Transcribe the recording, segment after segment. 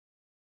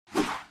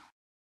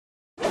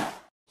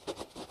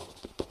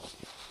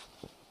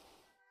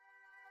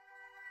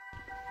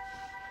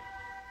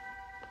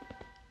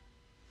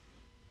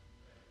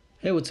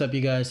Hey, what's up you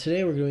guys?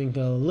 Today we're doing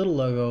a little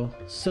logo,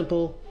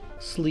 simple,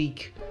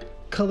 sleek,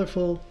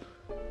 colorful,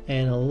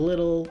 and a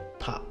little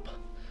pop.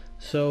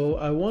 So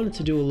I wanted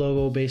to do a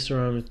logo based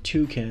around a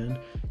toucan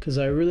because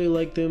I really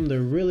like them. They're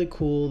really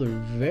cool. They're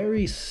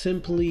very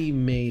simply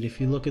made.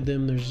 If you look at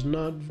them, there's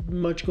not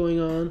much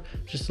going on,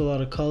 just a lot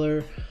of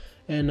color.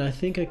 And I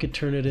think I could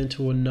turn it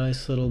into a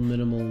nice little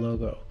minimal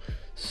logo.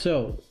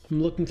 So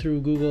I'm looking through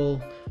Google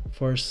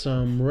for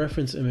some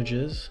reference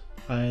images.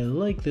 I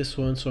like this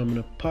one, so I'm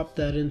going to pop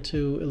that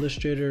into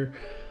Illustrator.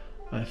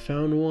 I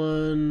found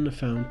one, I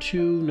found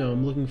two, now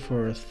I'm looking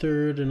for a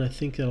third, and I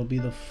think that'll be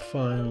the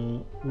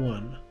final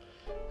one.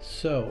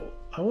 So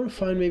I want to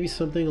find maybe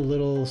something a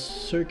little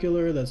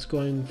circular that's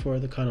going for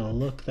the kind of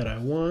look that I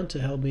want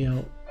to help me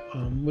out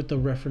with the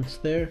reference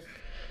there.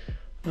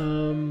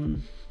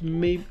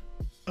 Maybe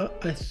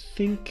I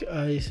think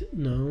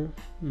no.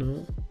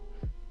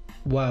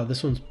 Wow,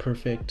 this one's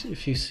perfect.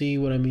 If you see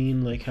what I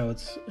mean, like how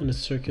it's in a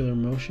circular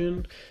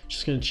motion,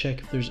 just gonna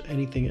check if there's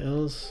anything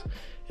else.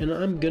 And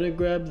I'm gonna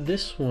grab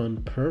this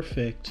one,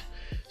 perfect.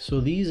 So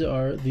these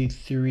are the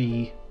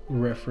three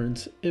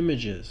reference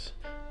images.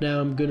 Now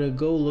I'm gonna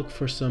go look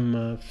for some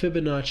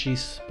Fibonacci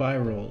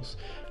spirals.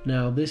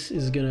 Now this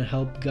is gonna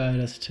help guide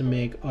us to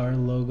make our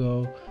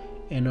logo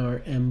and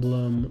our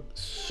emblem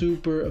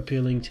super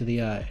appealing to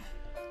the eye.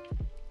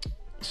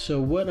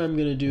 So what I'm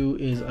going to do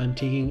is I'm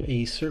taking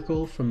a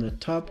circle from the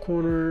top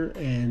corner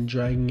and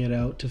dragging it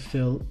out to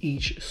fill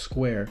each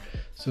square.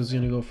 So it's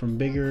going to go from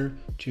bigger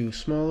to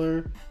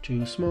smaller,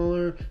 to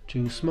smaller,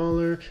 to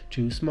smaller,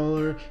 to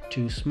smaller,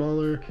 to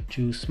smaller,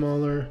 to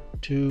smaller,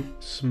 to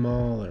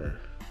smaller.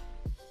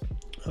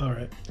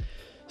 Alright,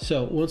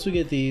 so once we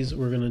get these,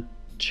 we're going to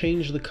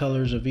change the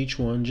colors of each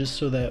one just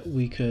so that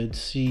we could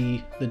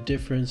see the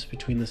difference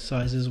between the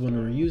sizes when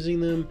we're using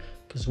them,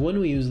 because when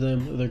we use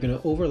them they're going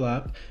to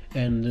overlap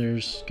and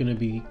there's going to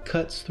be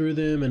cuts through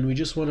them, and we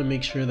just want to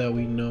make sure that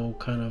we know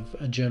kind of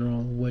a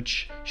general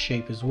which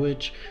shape is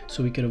which,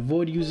 so we could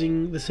avoid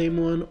using the same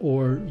one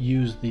or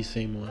use the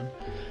same one.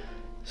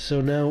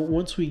 So now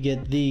once we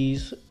get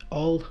these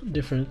all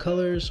different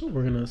colors,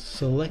 we're going to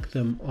select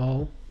them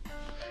all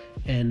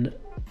and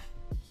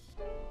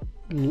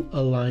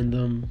align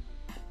them.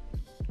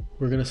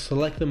 We're going to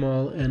select them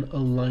all and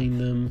align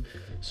them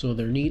so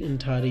they're neat and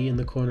tidy in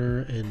the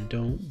corner and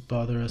don't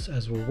bother us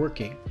as we're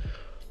working.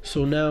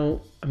 So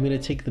now I'm going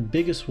to take the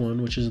biggest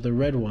one, which is the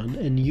red one,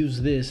 and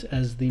use this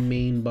as the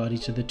main body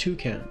to the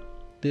toucan.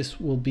 This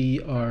will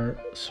be our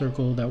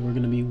circle that we're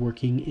going to be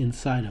working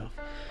inside of.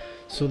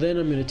 So then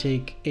I'm going to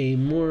take a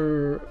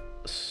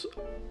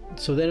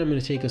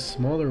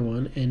smaller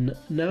one, and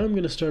now I'm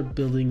going to start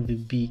building the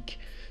beak.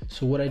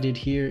 So what I did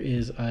here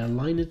is I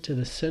aligned it to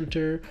the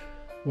center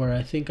where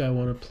I think I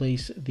want to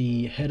place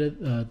the head of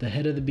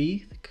the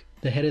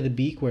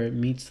beak where it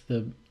meets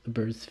the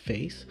bird's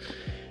face.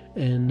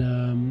 And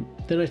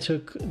then I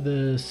took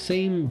the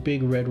same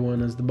big red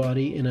one as the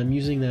body, and I'm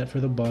using that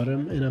for the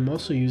bottom, and I'm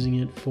also using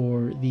it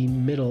for the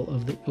middle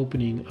of the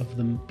opening of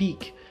the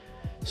beak.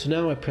 So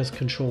now I press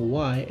Ctrl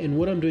Y, and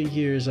what I'm doing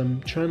here is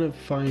I'm trying to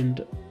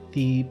find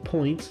the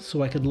points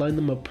so I could line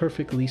them up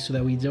perfectly so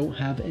that we don't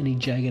have any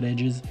jagged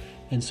edges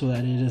and so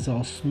that it is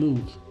all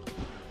smooth.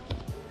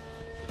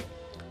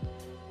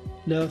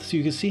 Now, so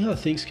you can see how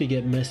things could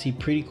get messy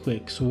pretty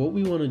quick. So what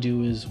we want to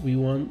do is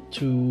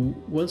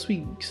once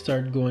we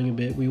start going a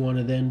bit, we want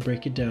to then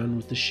break it down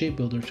with the shape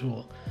builder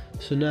tool.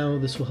 So now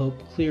this will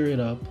help clear it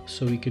up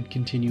so we could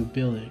continue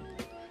building.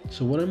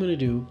 So what I'm going to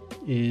do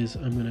is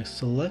I'm going to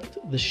select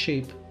the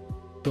shape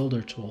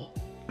builder tool.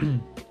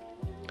 I'm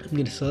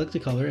going to select the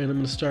color and I'm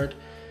going to start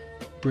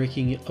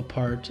breaking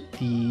apart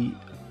the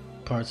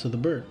parts of the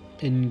bird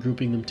and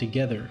grouping them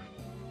together.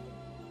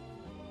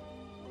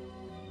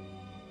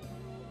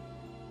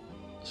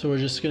 So we're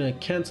just going to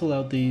cancel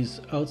out these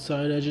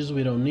outside edges,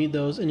 we don't need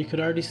those, and you could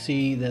already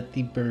see that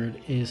the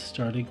bird is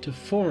starting to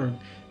form.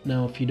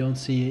 Now if you don't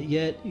see it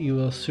yet, you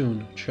will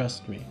soon,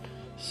 trust me.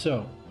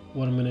 So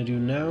what I'm going to do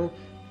now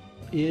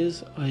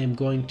is what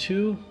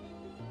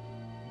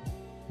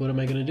am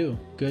I going to do?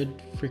 Good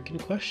freaking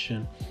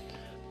question.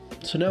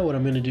 So now what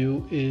I'm going to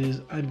do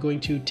is I'm going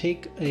to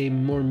take a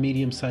more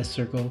medium-sized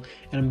circle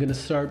and I'm going to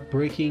start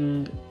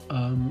breaking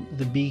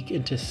the beak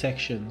into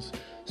sections.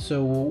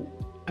 So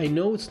I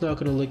know it's not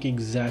going to look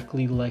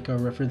exactly like our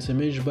reference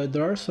image, but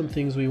there are some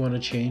things we want to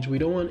change. We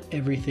don't want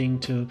everything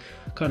to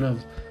kind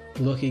of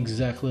look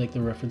exactly like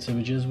the reference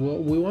images.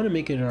 We want to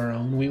make it our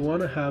own. We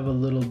want to have a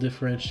little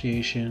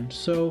differentiation.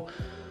 So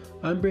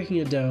I'm breaking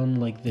it down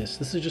like this.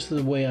 This is just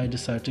the way I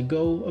decide to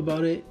go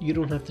about it. You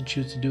don't have to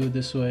choose to do it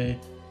this way.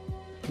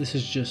 This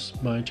is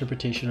just my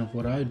interpretation of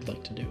what I'd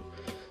like to do.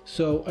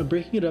 So I'm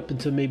breaking it up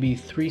into maybe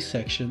 3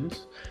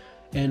 sections.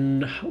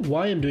 And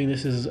why I'm doing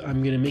this is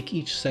I'm going to make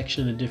each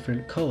section a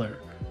different color.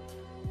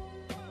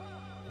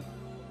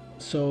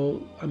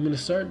 So I'm going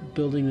to start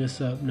building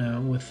this up now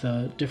with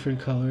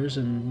different colors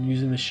and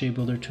using the shape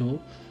builder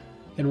tool.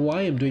 And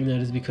why I'm doing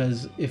that is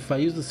because if I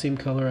use the same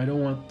color, I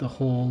don't want the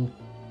whole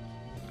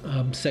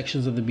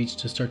sections of the beach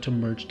to start to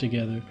merge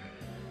together.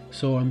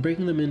 So I'm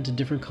breaking them into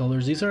different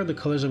colors. These are the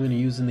colors I'm going to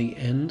use in the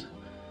end,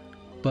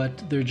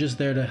 but they're just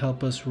there to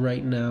help us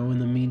right now in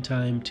the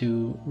meantime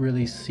to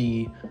really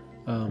see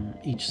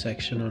each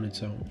section on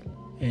its own.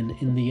 And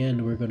in the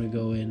end, we're going to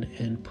go in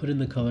and put in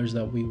the colors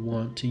that we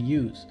want to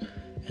use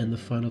and the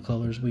final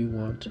colors we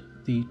want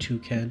the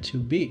toucan to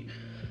be.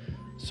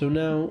 So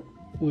now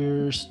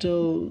we're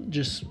still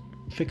just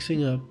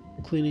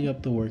cleaning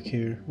up the work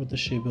here with the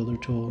shape builder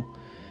tool,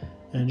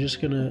 and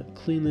just gonna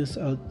clean this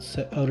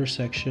outer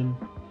section,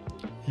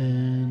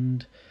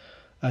 and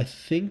I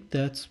think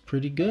that's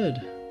pretty good.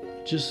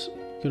 Just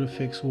gonna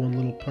fix one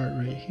little part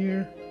right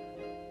here,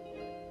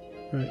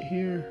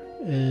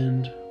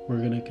 and we're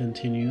gonna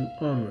continue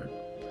onward.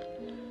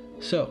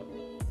 So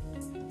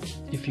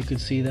if you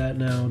could see that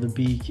now, the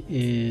beak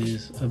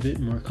is a bit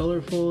more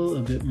colorful,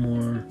 a bit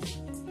more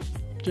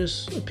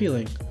just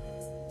appealing.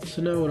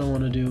 So now what I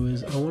want to do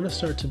is I want to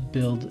start to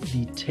build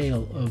the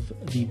tail of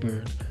the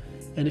bird.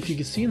 And if you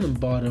can see in the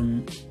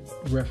bottom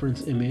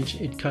reference image,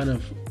 it kind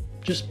of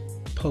just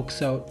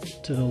pokes out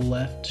to the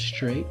left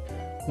straight.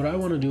 What I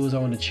want to do is I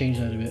want to change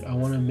that a bit. I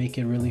want to make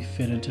it really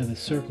fit into the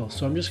circle.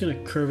 So I'm just going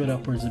to curve it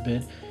upwards a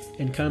bit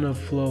and kind of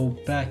flow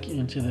back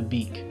into the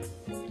beak.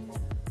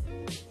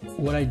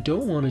 What I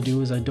don't want to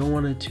do is I don't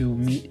want it to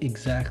meet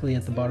exactly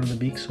at the bottom of the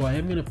beak, so I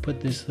am going to put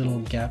this little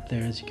gap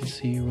there, as you can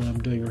see what I'm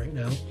doing right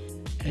now.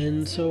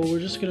 And so we're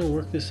just going to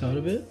work this out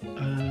a bit.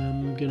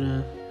 I'm going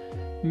to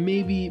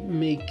maybe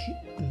make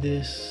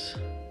this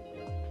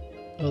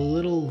a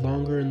little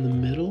longer in the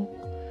middle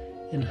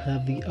and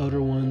have the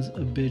outer ones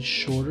a bit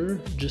shorter,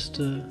 just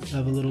to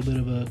have a little bit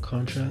of a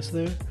contrast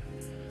there.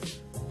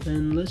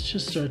 And let's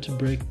just start to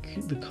break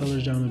the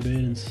colors down a bit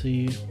and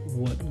see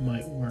what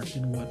might work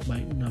and what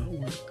might not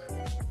work.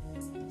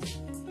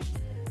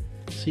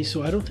 See,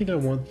 so I don't think I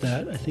want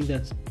that. I think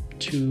that's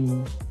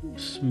too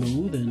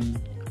smooth, and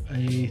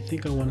I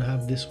think I want to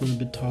have this one a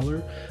bit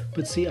taller.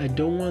 But see, I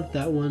don't want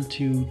that one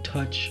to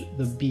touch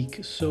the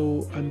beak,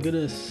 so I'm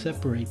gonna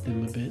separate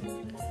them a bit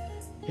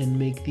and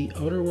make the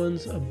outer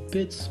ones a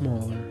bit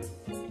smaller.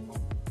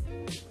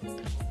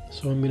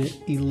 So I'm gonna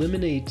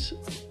eliminate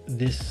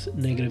this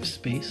negative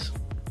space,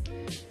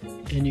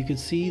 and you can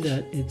see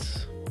that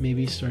it's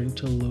maybe starting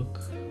to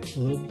look a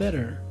little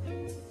better.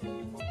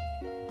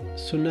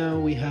 So now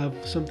we have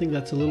something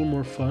that's a little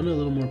more fun, a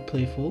little more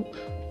playful,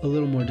 a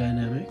little more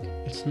dynamic.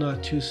 It's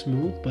not too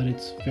smooth, but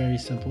it's very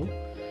simple.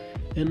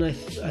 And I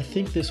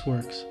think this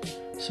works.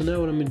 So now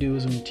what I'm gonna do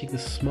is I'm gonna take the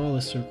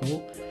smallest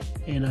circle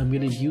and I'm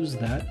gonna use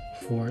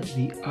that for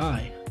the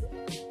eye.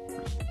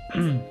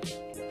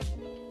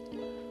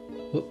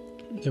 Whoop,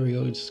 there we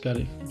go, we just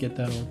gotta get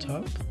that on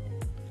top.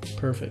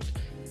 Perfect.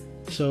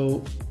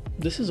 So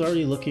this is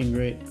already looking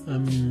great.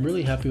 I'm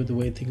really happy with the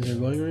way things are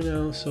going right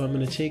now. So I'm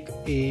gonna take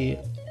a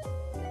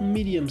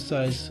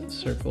medium-sized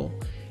circle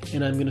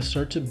and I'm gonna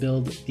start to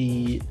build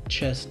the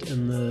chest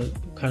and the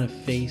kind of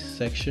face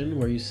section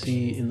where you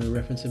see in the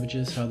reference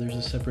images how there's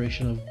a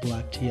separation of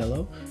black to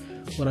yellow.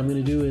 What I'm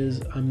gonna do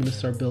is I'm gonna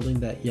start building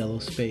that yellow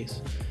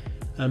space.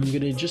 I'm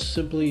gonna just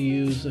simply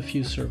use a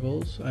few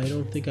circles. I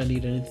don't think I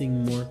need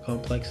anything more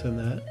complex than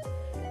that.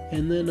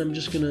 And then I'm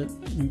just gonna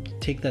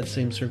take that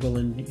same circle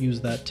and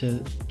use that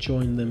to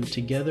join them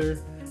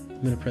together.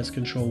 I'm gonna press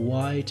Ctrl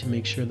Y to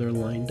make sure they're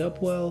lined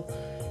up well,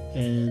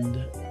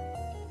 and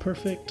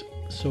perfect.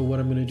 So what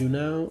I'm gonna do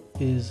now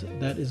is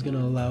that is gonna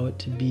allow it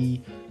to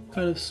be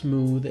kind of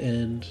smooth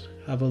and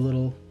have a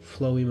little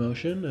flowy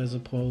motion, as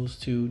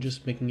opposed to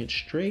just making it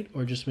straight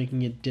or just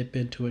making it dip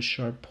into a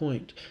sharp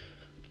point.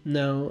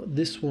 Now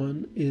this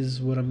one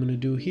is what I'm gonna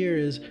do here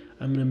is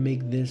I'm gonna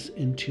make this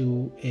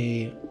into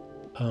a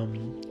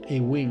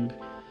wing.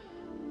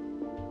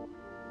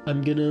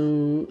 I'm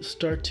gonna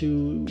start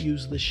to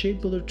use the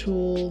shape builder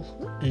tool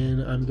and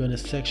I'm gonna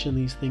section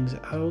these things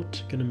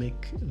out. Gonna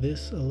make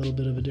this a little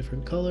bit of a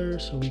different color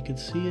so we could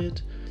see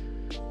it,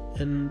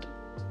 and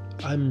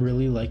I'm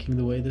really liking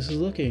the way this is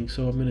looking.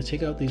 So I'm gonna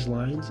take out these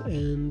lines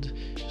and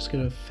just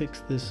gonna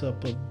fix this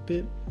up a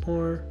bit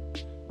more.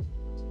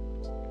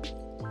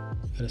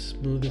 Gotta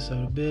smooth this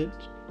out a bit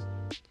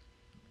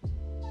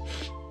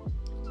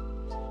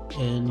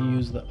and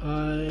use the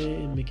eye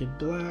and make it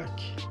black.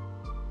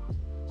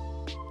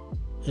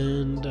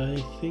 And I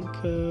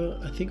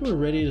think we're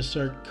ready to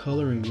start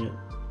coloring it.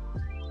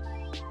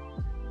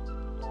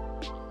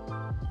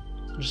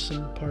 There's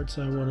some parts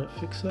I want to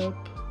fix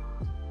up.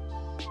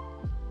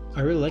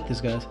 I really like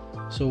this, guys.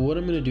 So what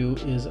I'm going to do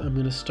is I'm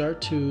going to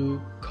start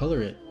to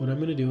color it. What I'm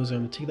going to do is I'm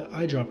going to take the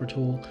eyedropper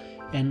tool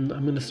and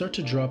I'm going to start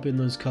to drop in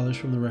those colors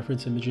from the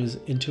reference images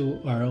into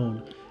our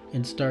own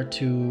and start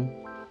to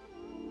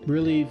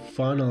really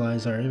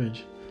finalize our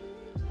image.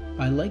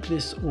 I like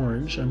this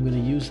orange. I'm going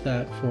to use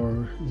that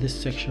for this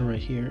section right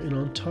here, and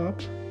on top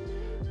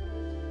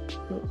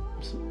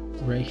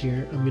right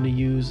here I'm going to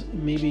use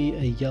maybe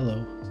a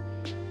yellow.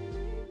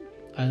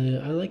 I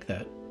like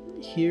that.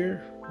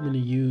 Here I'm going to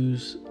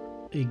use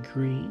a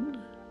green.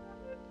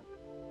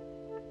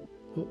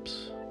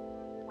 Oops.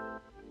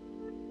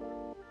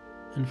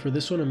 And for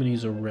this one I'm going to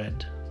use a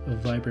red. A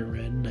vibrant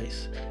red,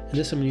 nice. And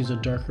this I'm gonna use a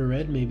darker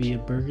red, maybe a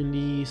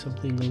burgundy,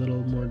 something a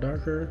little more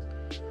darker.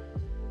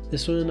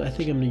 This one, I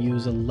think I'm gonna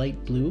use a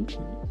light blue.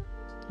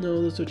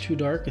 No, those are too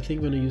dark. I think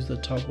I'm gonna use the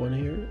top one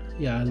here.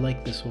 Yeah, I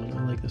like this one,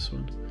 I like this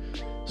one.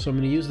 So I'm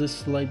gonna use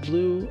this light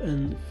blue,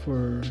 and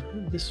for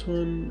this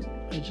one,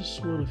 I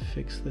just wanna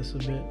fix this a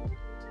bit.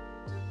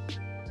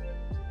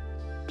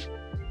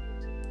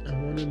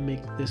 I wanna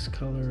make this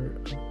color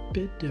a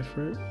bit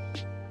different.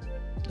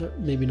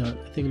 Maybe not.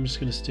 I think I'm just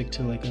gonna stick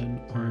to like an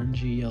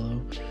orangey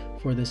yellow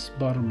for this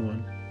bottom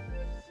one.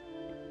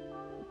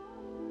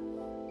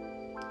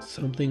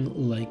 Something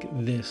like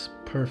this,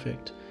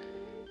 perfect.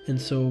 And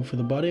so for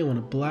the body I want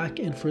a black,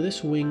 and for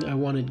this wing I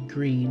wanted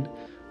green,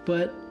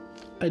 but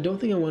I don't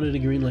think I wanted a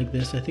green like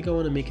this. I think I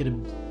want to make it a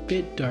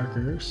bit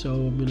darker, so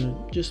I'm gonna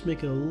just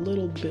make it a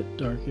little bit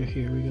darker.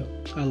 Here we go.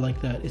 I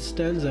like that. It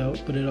stands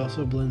out, but it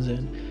also blends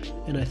in,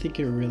 and I think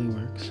it really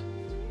works.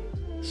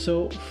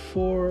 So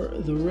for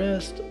the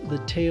rest, the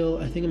tail,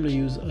 I think I'm gonna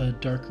use a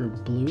darker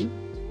blue,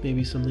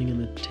 maybe something in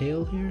the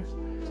tail here.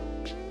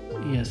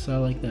 Yes, I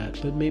like that,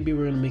 but maybe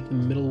we're gonna make the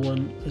middle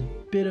one a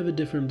bit of a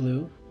different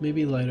blue,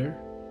 maybe lighter,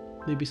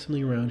 maybe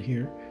something around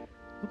here.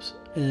 Oops.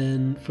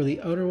 And for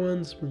the outer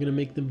ones, we're gonna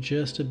make them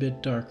just a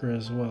bit darker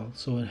as well,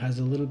 so it has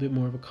a little bit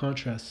more of a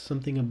contrast,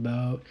 something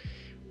about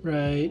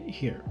right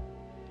here.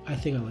 I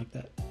think I like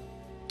that.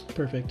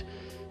 Perfect.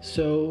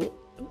 So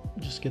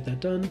just get that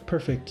done.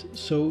 Perfect.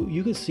 So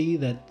you can see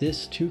that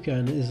this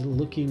toucan is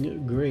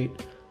looking great.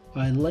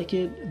 I like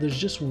it. There's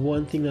just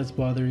one thing that's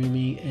bothering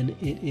me, and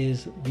it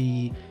is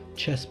the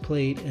chest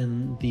plate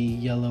and the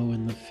yellow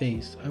in the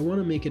face. I want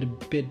to make it a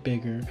bit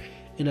bigger,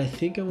 and I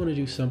think I want to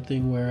do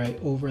something where I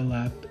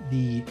overlap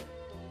the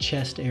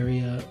chest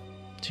area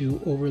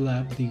to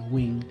overlap the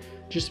wing,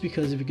 just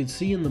because if you can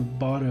see in the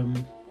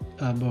bottom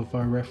of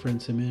our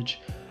reference image,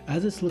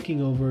 as it's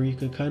looking over, you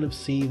could kind of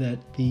see that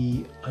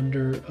the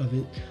under of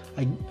it,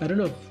 I don't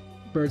know if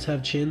birds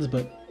have chins,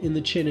 but in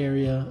the chin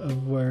area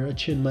of where a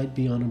chin might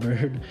be on a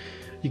bird,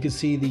 you can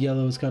see the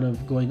yellow is kind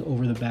of going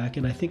over the back,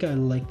 and I think I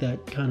like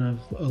that kind of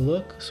a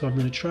look, so I'm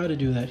going to try to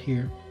do that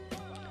here.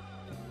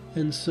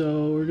 And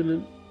so we're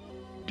going to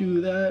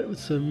do that with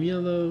some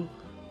yellow,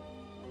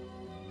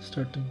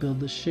 start to build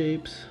the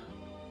shapes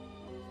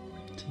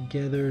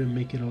together and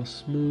make it all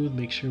smooth,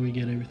 make sure we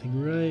get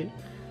everything right.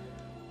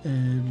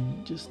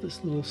 And just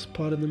this little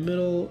spot in the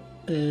middle,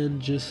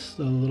 and just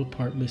a little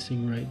part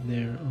missing right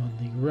there on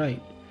the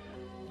right.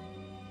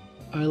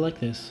 I like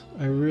this.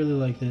 I really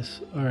like this.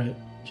 All right,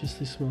 just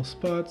these small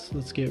spots.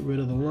 Let's get rid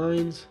of the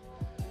lines.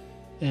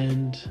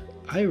 And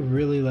I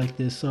really like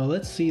this. So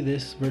let's see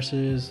this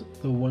versus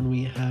the one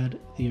we had,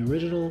 the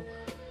original.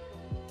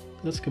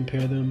 Let's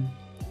compare them.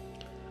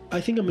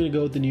 I think I'm gonna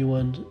go with the new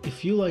one.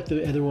 If you like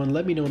the other one,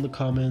 let me know in the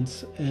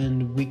comments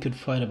and we could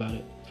fight about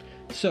it.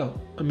 So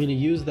I'm going to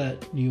use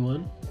that new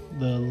one,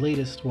 the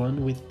latest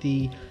one, with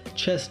the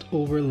chest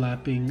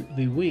overlapping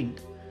the wing.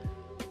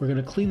 We're going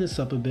to clean this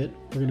up a bit.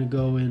 We're going to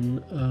go in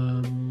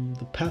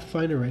the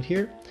Pathfinder right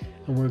here,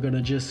 and we're going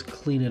to just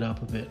clean it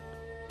up a bit.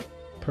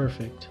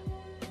 Perfect.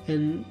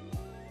 And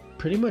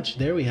pretty much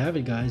there we have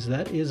it, guys.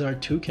 That is our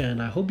toucan.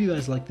 I hope you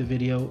guys liked the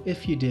video.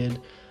 If you did,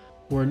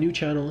 we're a new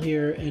channel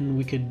here and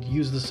we could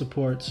use the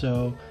support,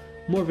 so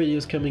more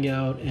videos coming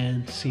out,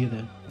 and see you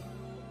then.